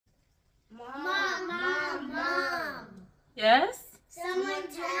Yes? Someone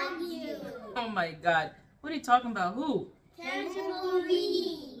tagged you. Oh my God. What are you talking about? Who? Tangible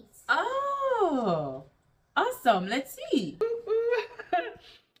Reads. Oh, awesome. Let's see.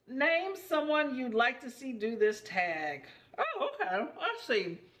 Name someone you'd like to see do this tag. Oh, okay. Let's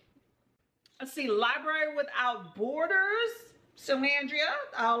see. Library Without Borders. So Andrea,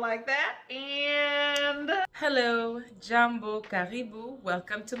 I'll like that. And Hello, Jambo, Karibu.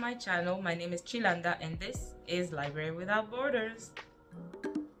 Welcome to my channel. My name is Chilanda and this is Library Without Borders.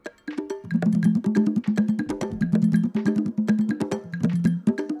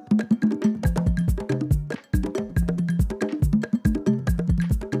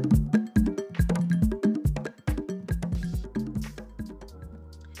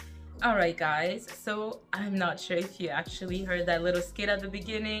 Alright guys, so I'm not sure if you actually heard that little skit at the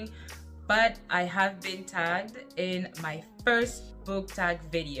beginning, but I have been tagged in my first book tag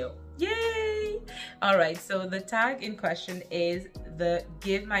video. Yay! Alright, so the tag in question is the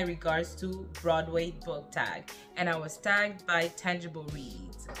Give My Regards to Broadway book tag, and I was tagged by Tangible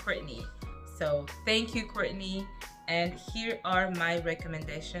Reads, Courtney. So thank you, Courtney, and here are my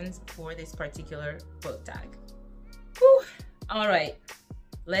recommendations for this particular book tag. Whew. Alright.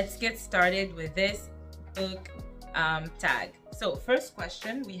 Let's get started with this book tag. So first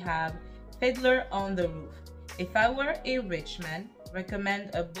question, we have Fiddler on the Roof. If I were a rich man,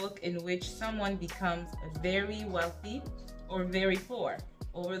 recommend a book in which someone becomes very wealthy or very poor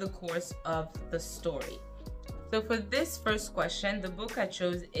over the course of the story. So for this first question, the book I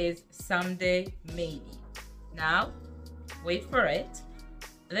chose is Someday Maybe. Now, wait for it.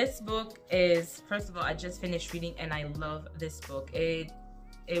 This book is, first of all, I just finished reading and I love this book.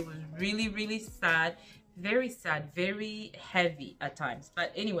 It was really sad, very heavy at times.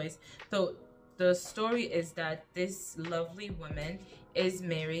 But anyways, so the story is that this lovely woman is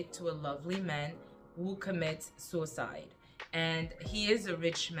married to a lovely man who commits suicide, and he is a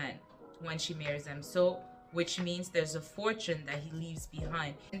rich man when she marries him, so which means there's a fortune that he leaves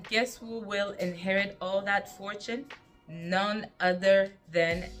behind. And guess who will inherit all that fortune? None other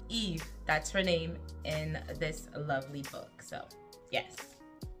than Eve. That's her name in this lovely book. So yes.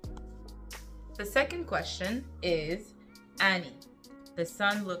 The second question is Annie, The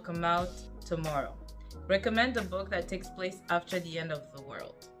Sun Will Come Out Tomorrow. Recommend a book that takes place after the end of the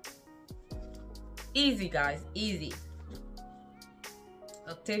world. Easy guys, easy.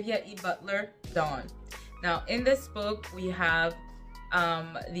 Octavia E. Butler, Dawn. Now in this book we have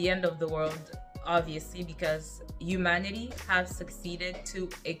the end of the world, obviously, because humanity have succeeded to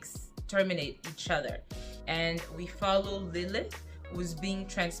exterminate each other, and we follow Lilith, who's being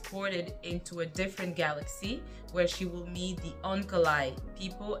transported into a different galaxy where she will meet the Unkalai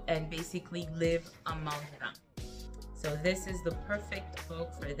people and basically live among them. So this is the perfect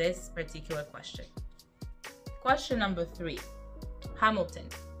book for this particular question. Question number 3, Hamilton.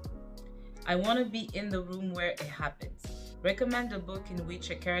 I want to be in the room where it happens. Recommend a book in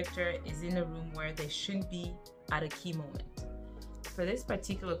which a character is in a room where they shouldn't be at a key moment. For this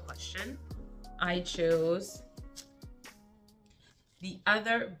particular question, I chose The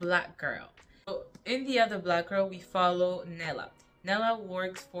Other Black Girl. So in The Other Black Girl, we follow Nella. Nella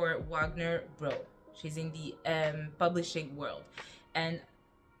works for Wagner Bro. She's in the publishing world. And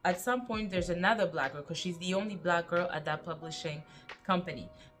at some point, there's another black girl, because she's the only black girl at that publishing company.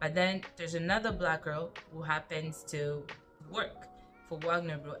 But then there's another black girl who happens to work for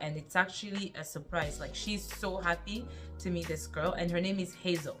Wagner Bro. And it's actually a surprise. Like, she's so happy to meet this girl. And her name is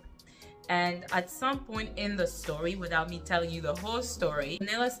Hazel. And at some point in the story, without me telling you the whole story,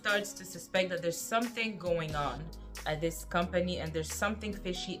 Nella starts to suspect that there's something going on at this company and there's something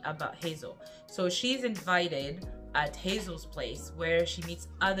fishy about Hazel. So she's invited at Hazel's place where she meets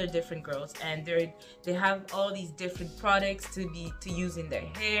other different girls, and they have all these different products to use in their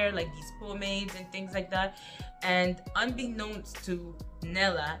hair, like these pomades and things like that. And unbeknownst to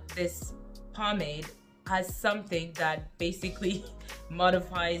Nella, this pomade has something that basically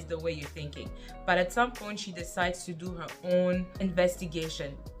modifies the way you're thinking. But at some point she decides to do her own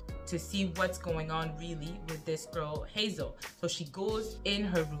investigation to see what's going on really with this girl Hazel. So she goes in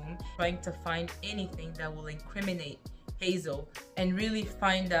her room trying to find anything that will incriminate Hazel and really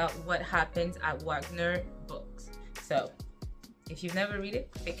find out what happens at Wagner Books. So if you've never read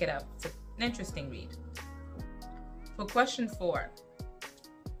it, pick it up. It's an interesting read. For question 4,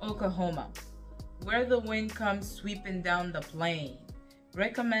 Oklahoma. Where the Wind Comes Sweeping Down the Plain.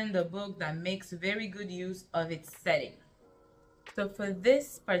 Recommend a book that makes very good use of its setting. So for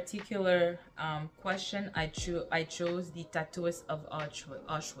this particular question, I chose The Tattooist of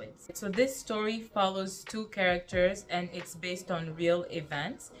Auschwitz. So this story follows 2 characters and it's based on real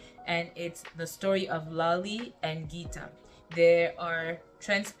events, and it's the story of Lali and Gita. They are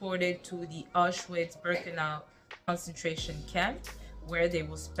transported to the Auschwitz-Birkenau concentration camp, where they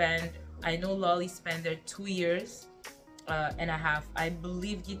will spend, I know Lolly spent there 2 years and a half. I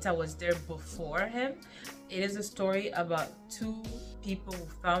believe Gita was there before him. It is a story about two people who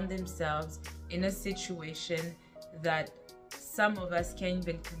found themselves in a situation that some of us can't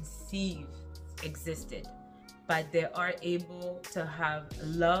even conceive existed, but they are able to have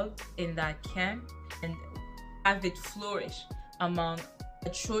love in that camp and have it flourish among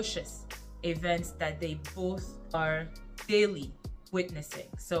atrocious events that they both are daily witnessing.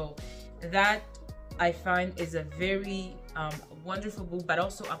 So that, I find, is a very wonderful book, but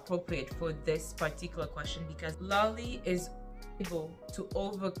also appropriate for this particular question, because Lolly is able to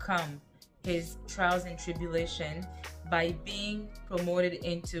overcome his trials and tribulation by being promoted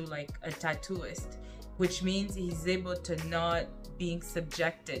into like a tattooist, which means he's able to not being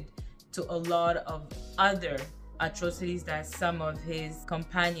subjected to a lot of other atrocities that some of his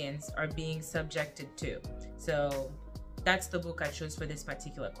companions are being subjected to. So that's the book I chose for this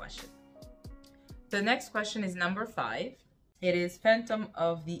particular question. The next question is number 5. It is Phantom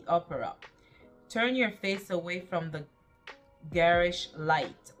of the Opera. Turn your face away from the garish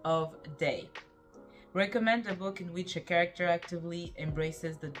light of day. Recommend a book in which a character actively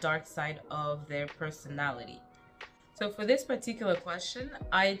embraces the dark side of their personality. So for this particular question,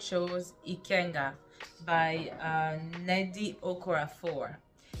 I chose Ikenga by Nnedi Okorafor.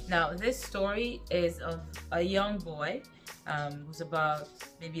 Now, this story is of a young boy who's about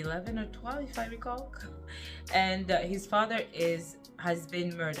maybe 11 or 12, if I recall, and his father has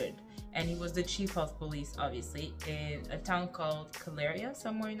been murdered, and he was the chief of police, obviously, in a town called Kaleria,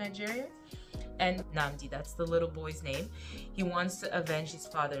 somewhere in Nigeria. And Namdi, that's the little boy's name, he wants to avenge his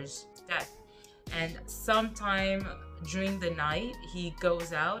father's death. And sometime during the night, he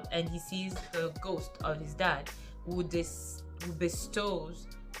goes out and he sees the ghost of his dad, who bestows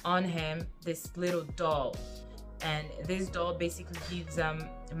on him this little doll. And this doll basically gives him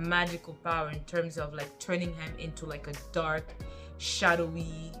magical power in terms of like turning him into like a dark,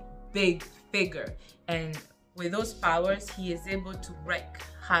 shadowy, big figure. And with those powers, he is able to wreak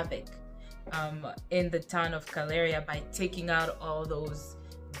havoc in the town of Kaleria by taking out all those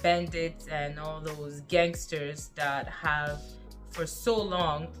bandits and all those gangsters that have for so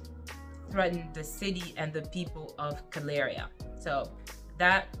long threatened the city and the people of Kaleria. So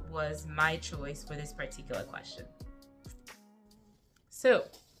that was my choice for this particular question. So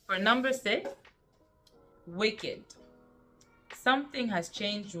for number 6, Wicked. Something has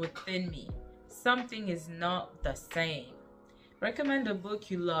changed within me. Something is not the same. Recommend a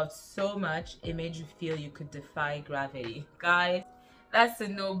book you loved so much it made you feel you could defy gravity. Guys, that's a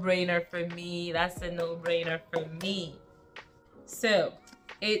no-brainer for me. That's a no-brainer for me. So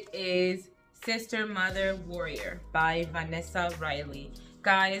it is Sister Mother Warrior by Vanessa Riley.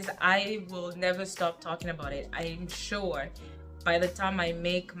 Guys, I will never stop talking about it. I am sure by the time I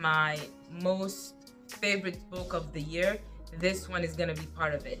make my most favorite book of the year, this one is going to be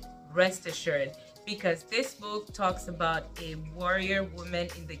part of it. Rest assured. Because this book talks about a warrior woman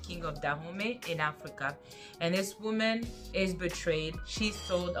in the King of Dahomey in Africa. And this woman is betrayed. She's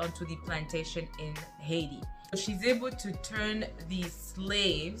sold onto the plantation in Haiti. So she's able to turn these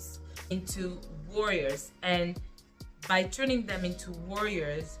slaves into warriors. And by turning them into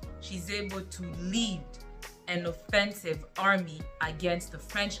warriors, she's able to lead an offensive army against the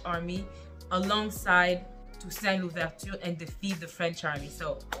French army alongside Toussaint Louverture and defeat the French army.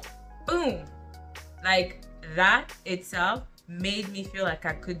 So, boom! Like, that itself made me feel like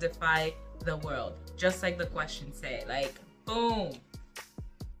I could defy the world. Just like the question said. Like, boom.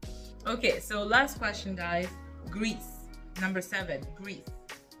 Okay, so last question, guys. Greece. Number 7, Greece.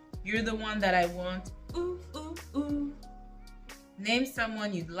 You're the one that I want. Ooh, ooh, ooh. Name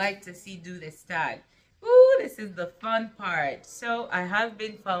someone you'd like to see do this tag. Ooh, this is the fun part. So I have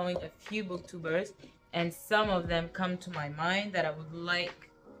been following a few booktubers, and some of them come to my mind that I would like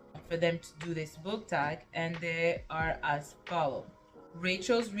for them to do this book tag, and they are as follow.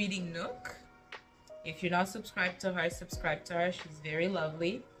 Rachel's Reading Nook. If you're not subscribed to her, subscribe to her. She's very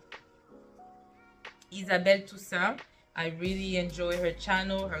lovely. Isabelle Toussaint. I really enjoy her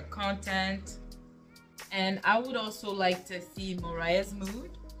channel, her content. And I would also like to see Mariah's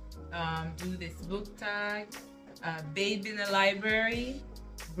Mood do this book tag. Babe in the Library,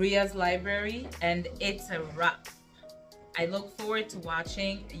 Bria's Library, and It's a Wrap. I look forward to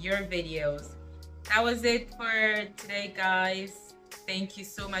watching your videos. That was it for today, guys. Thank you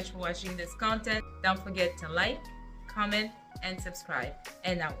so much for watching this content. Don't forget to like, comment, and subscribe.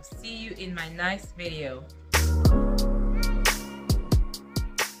 And I will see you in my next video.